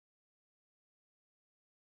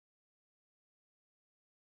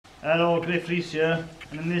Hello, Griff Reese here,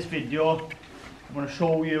 and in this video I'm going to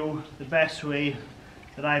show you the best way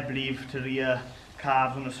that I believe to rear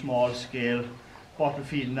calves on a small scale, bottle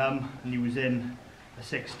feeding them and using a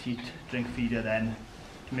 6-teat drink feeder then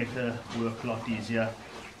to make the work a lot easier.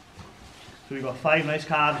 So we've got 5 nice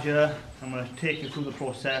calves here. I'm going to take you through the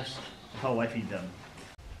process of how I feed them.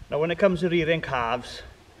 Now when it comes to rearing calves,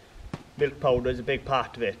 milk powder is a big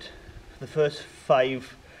part of it. For the first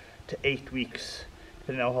 5 to 8 weeks,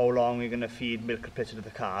 depending on how long you're going to feed milk replacement to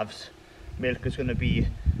the calves, milk is going to be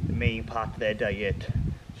the main part of their diet.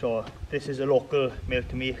 So this is a local milk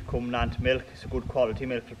to me, Cumnant milk. It's a good quality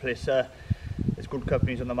milk replacer. There's good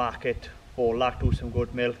companies on the market. Olac do some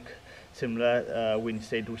good milk, similar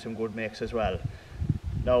Winstead do some good milks as well.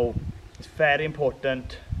 Now it's very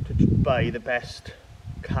important to buy the best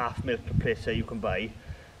calf milk replacer you can buy,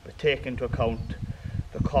 but take into account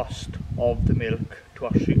the cost of the milk to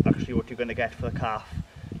actually what you're going to get for the calf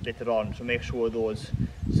later on. So make sure those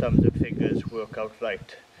sums and figures work out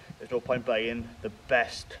right. There's no point buying the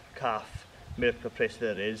best calf milk replacer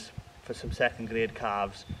there is for some second grade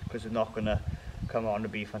calves, because they're not going to come on to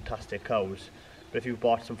be fantastic cows. But if you've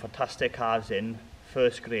bought some fantastic calves in,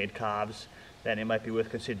 first grade calves, then it might be worth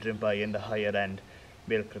considering buying the higher end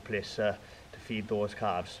milk replacer to feed those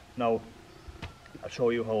calves. Now I'll show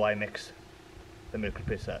you how I mix the milk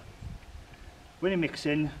replacer. When you're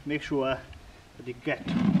mixing, make sure that you get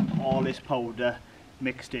all this powder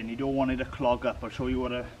mixed in. You don't want it to clog up. I'll show you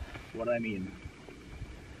what I mean.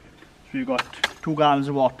 So you've got 2 gallons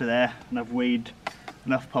of water there, and I've weighed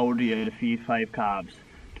enough powder here to feed 5 calves.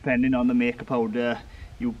 Depending on the make of powder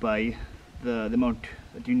you buy, the amount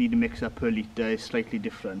that you need to mix up per litre is slightly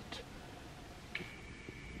different.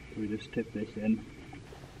 So we just tip this in.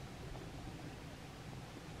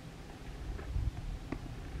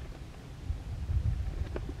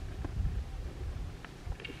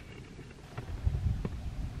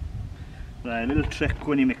 Right, a little trick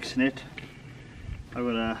when you're mixing it. I've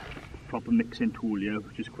got a proper mixing tool here,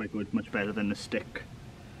 which is quite good, much better than the stick.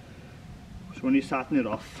 So when you're starting it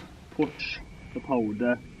off, push the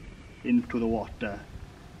powder into the water.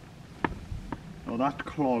 Now that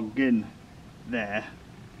clogging there,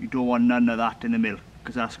 you don't want none of that in the milk,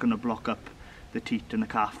 because that's going to block up the teat and the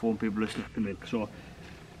calf won't be able to slip the milk. So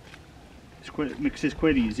it mixes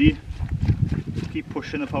quite easy. Just keep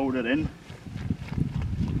pushing the powder in.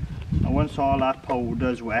 And once all that powder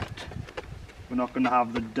is wet, we're not going to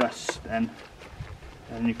have the dust then,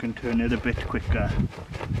 and you can turn it a bit quicker.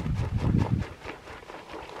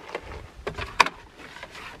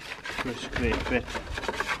 Just scrape it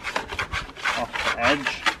off the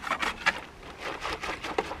edge.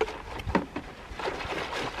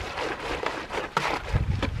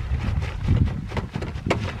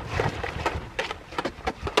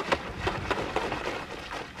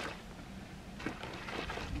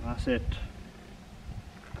 That's it.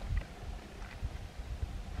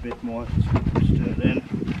 A bit more, stir it in.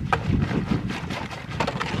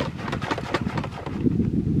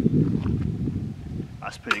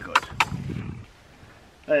 That's pretty good.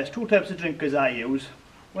 There's 2 types of drinkers I use.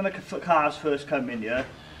 When the calves first come in here,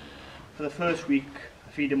 for the first week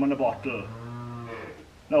I feed them on a bottle.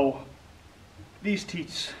 Now these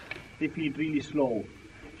teats, they feed really slow.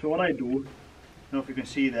 So what I do, I don't know if you can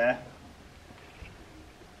see there,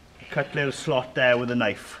 cut a little slot there with a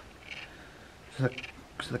knife so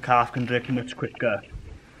the calf can drink much quicker.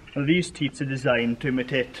 Now these teats are designed to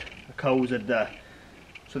imitate a cow's udder,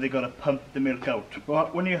 so they're going to pump the milk out.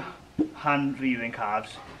 But when you're hand rearing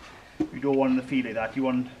calves, you don't want them to feed like that. You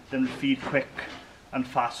want them to feed quick and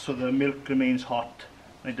fast so the milk remains hot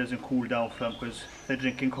and it doesn't cool down for them, because if they're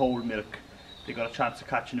drinking cold milk they've got a chance of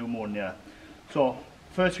catching pneumonia. So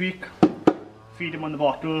first week, feed them on the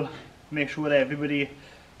bottle, make sure that everybody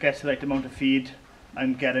gets the right amount of feed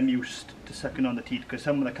and get them used to sucking on the teat, because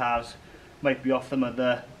some of the calves might be off the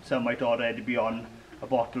mother, some might already be on a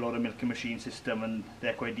bottle or a milking machine system, and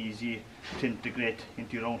they're quite easy to integrate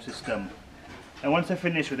into your own system. And once I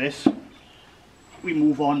finish with this, we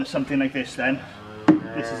move on to something like this then.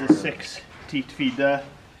 This is a 6-teat feeder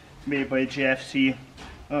made by JFC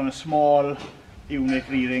on a small unit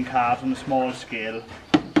rearing calves on a small scale.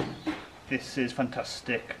 This is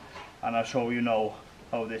fantastic, and I'll show you now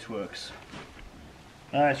how this works.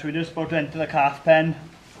 Alright, so we're just about to enter the calf pen.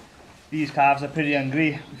 These calves are pretty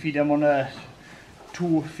hungry. We feed them on a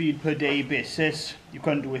 2 feed per day basis. You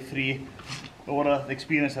can't do it 3. But what the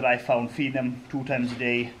experience that I found, feeding them 2 times a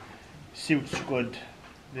day suits good.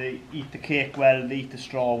 They eat the cake well, they eat the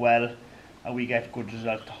straw well, and we get good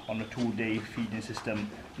result on a 2-day feeding system.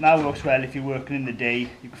 Now works well if you're working in the day.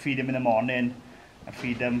 You can feed them in the morning and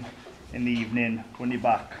feed them in the evening when you're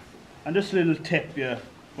back. And just a little tip here,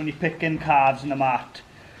 when you're picking calves in the mat,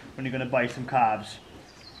 when you're going to buy some calves,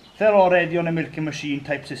 if they're already on a milking machine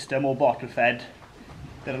type system or bottle fed,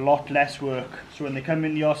 they're a lot less work. So when they come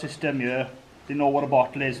in your system here, they know what a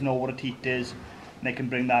bottle is, know what a teat is, and they can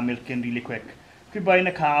bring that milk in really quick. If you're buying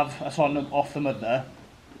a calf that's off the mother,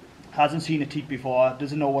 hasn't seen a teat before,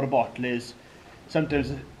 doesn't know what a bottle is,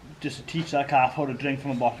 sometimes just to teach that calf how to drink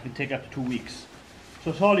from a bottle can take up to 2 weeks.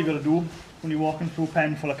 So that's all you've got to do when you're walking through a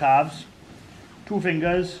pen full of calves. 2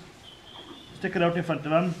 fingers, stick it out in front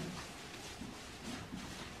of them,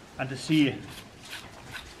 and to see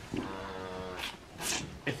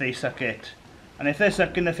if they suck it. And if they're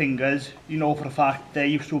sucking their fingers, you know for a fact they're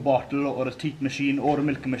used to a bottle or a teat machine or a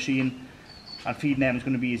milking machine, and feeding them is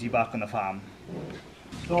going to be easy back on the farm.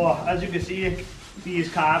 So as you can see,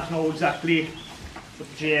 these calves know exactly what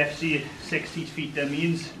the JFC 6 teat feeder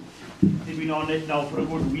means. They've been on it now for a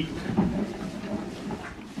good week,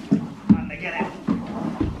 and they're getting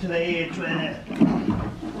to the age where they're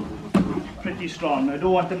pretty strong. I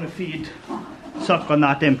don't want them to suck on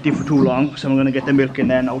that empty for too long, so I'm going to get the milk in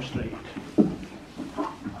there now straight.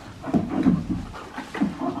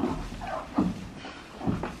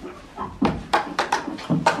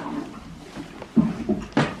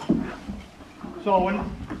 So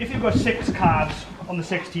if you've got 6 calves on the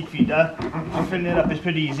 6 teat feeder, filling it up is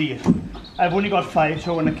pretty easy. I've only got 5,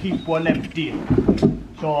 so I'm going to keep one empty.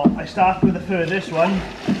 So I start with the furthest one,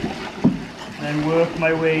 and then work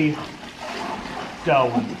my way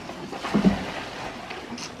down.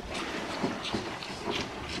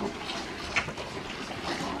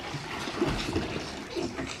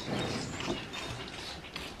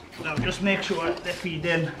 Now just make sure they're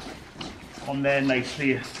feeding on there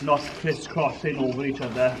nicely, not crisscrossing over each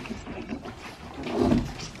other.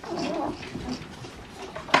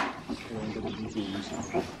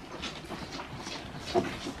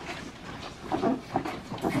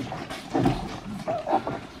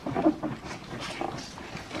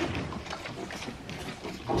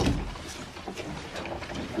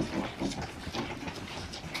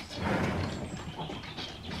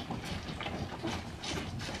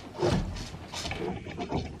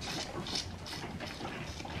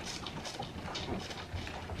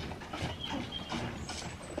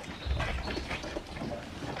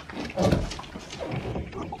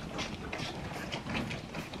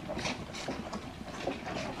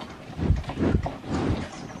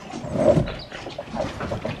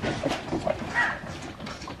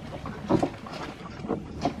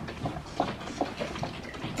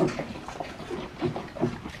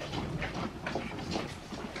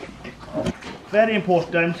 Very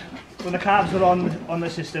important, when the calves are on the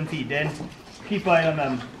system feeding, keep eye on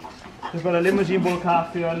them. We've got a limousine bull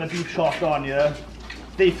calf here and a beef short on here.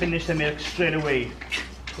 They finish the milk straight away.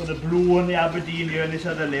 So the blue and the Aberdeen here and this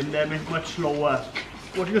other limb, they're much slower.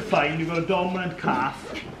 What you'll find, you've got a dominant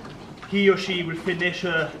calf. He or she will finish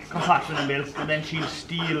a compartment of milk, and then she'll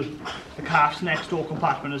steal the calf's next door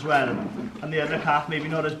compartment as well. And the other calf, maybe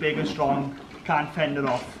not as big and strong, can't fend it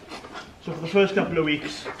off. So for the first couple of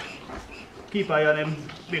weeks, keep eye on him,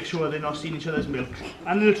 make sure they're not stealing each other's milk.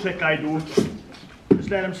 And a little trick I do, just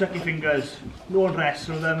let them suck your fingers. Don't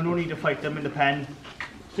wrestle them, no need to fight them in the pen.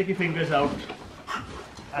 Stick your fingers out,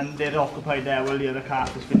 and they're occupied there while the other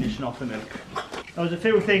calf is finishing off the milk. Now there's a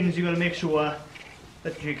few things you've got to make sure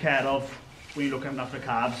that you take care of when you're looking after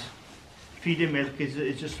calves. Feeding milk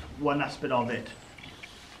is just one aspect of it.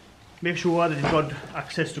 Make sure that you've got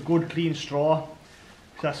access to good clean straw,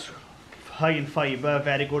 because that's high in fibre,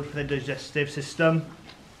 very good for the digestive system.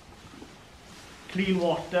 Clean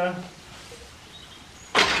water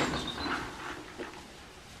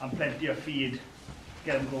and plenty of feed,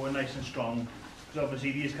 get them going nice and strong, because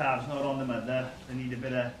obviously these calves not on the mother, they need a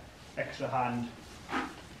bit of extra hand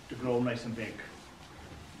to grow nice and big.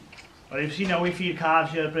 Well, you've seen how we feed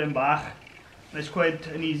calves here at Brimbach, and it's quite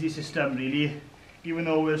an easy system really. Even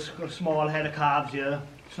though we've got a small head of calves here,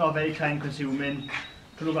 it's not very time consuming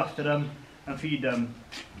to look after them and feed them.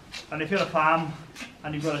 And if you're a farm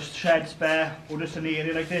and you've got a shed spare or just an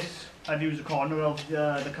area like this, I'd use a corner of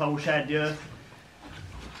the cow shed here.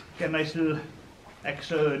 Get a nice little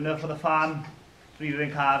extra earner for the farm.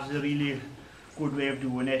 Rearing calves is a really good way of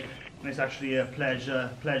doing it, and it's actually a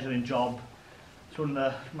pleasuring job. It's one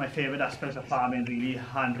of my favourite aspects of farming really,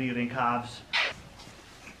 hand rearing calves.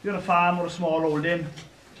 If you're on a farm or a small holding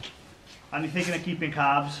and you're thinking of keeping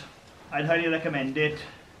calves, I'd highly recommend it.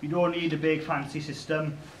 You don't need a big fancy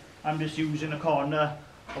system. I'm just using a corner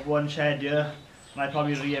of one shed here, and I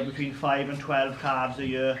probably rear between 5 and 12 calves a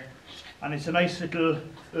year. And it's a nice little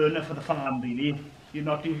earner for the farm really. You're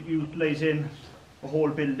not utilising a whole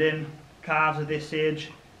building. Calves at this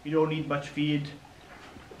age You don't need much feed.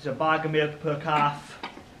 There's a bag of milk per calf,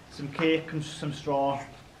 some cake and some straw,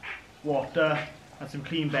 water and some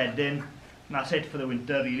clean bedding, and that's it for the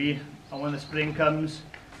winter really. And when the spring comes,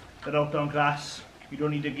 they're out on grass. You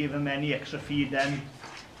don't need to give them any extra feed then.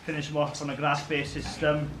 Finish them off on a grass-based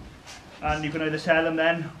system, and you can either sell them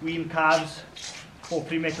then, wean calves,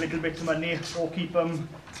 hopefully make a little bit of money, or keep them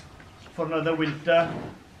for another winter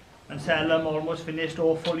and sell them almost finished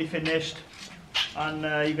or fully finished,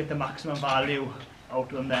 and you get the maximum value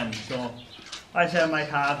out of them then. So I sell my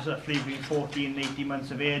calves roughly between 14 and 18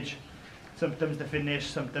 months of age. Sometimes they're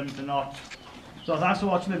finished, sometimes they're not. So thanks for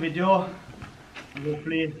watching the video, and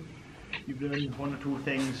hopefully you've learned one or two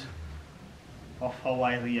things of how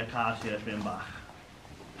I rear calves here at Brinbach.